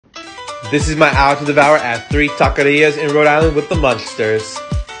This is my hour to devour at 3 taquerias in Rhode Island with the Munchsters.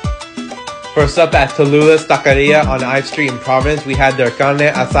 First up at Tallulah's Taqueria on I Street in Providence, we had their carne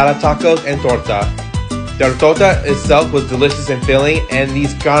asada tacos and torta. Their torta itself was delicious and filling, and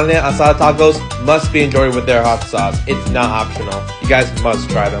these carne asada tacos must be enjoyed with their hot sauce. It's not optional. You guys must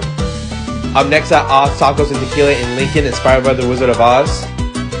try them. Up next at Oz Tacos and Tequila in Lincoln, inspired by the Wizard of Oz.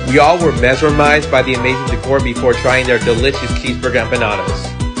 We all were mesmerized by the amazing decor before trying their delicious cheeseburger empanadas.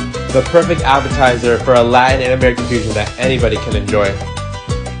 The perfect appetizer for a Latin and American fusion that anybody can enjoy.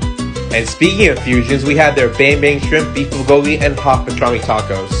 And speaking of fusions, we had their Bang Bang Shrimp, Beef Bulgogi, and Hot Pastrami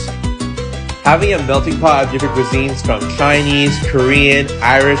tacos. Having a melting pot of different cuisines from Chinese, Korean,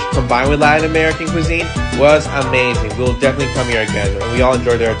 Irish, combined with Latin American cuisine was amazing. We'll definitely come here again, and we all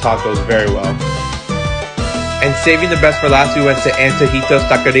enjoyed their tacos very well. And saving the best for last, we went to Antojitos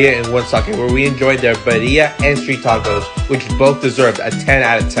Taqueria in Woonsocket, where we enjoyed their birria and street tacos, which both deserved a 10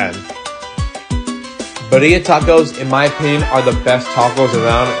 out of 10. Birria tacos, in my opinion, are the best tacos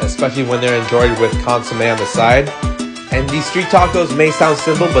around, especially when they're enjoyed with consomme on the side. And these street tacos may sound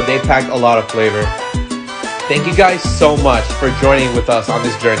simple, but they pack a lot of flavor. Thank you guys so much for joining with us on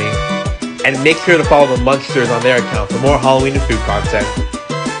this journey. And make sure to follow the Munchsters on their account for more Halloween and food content.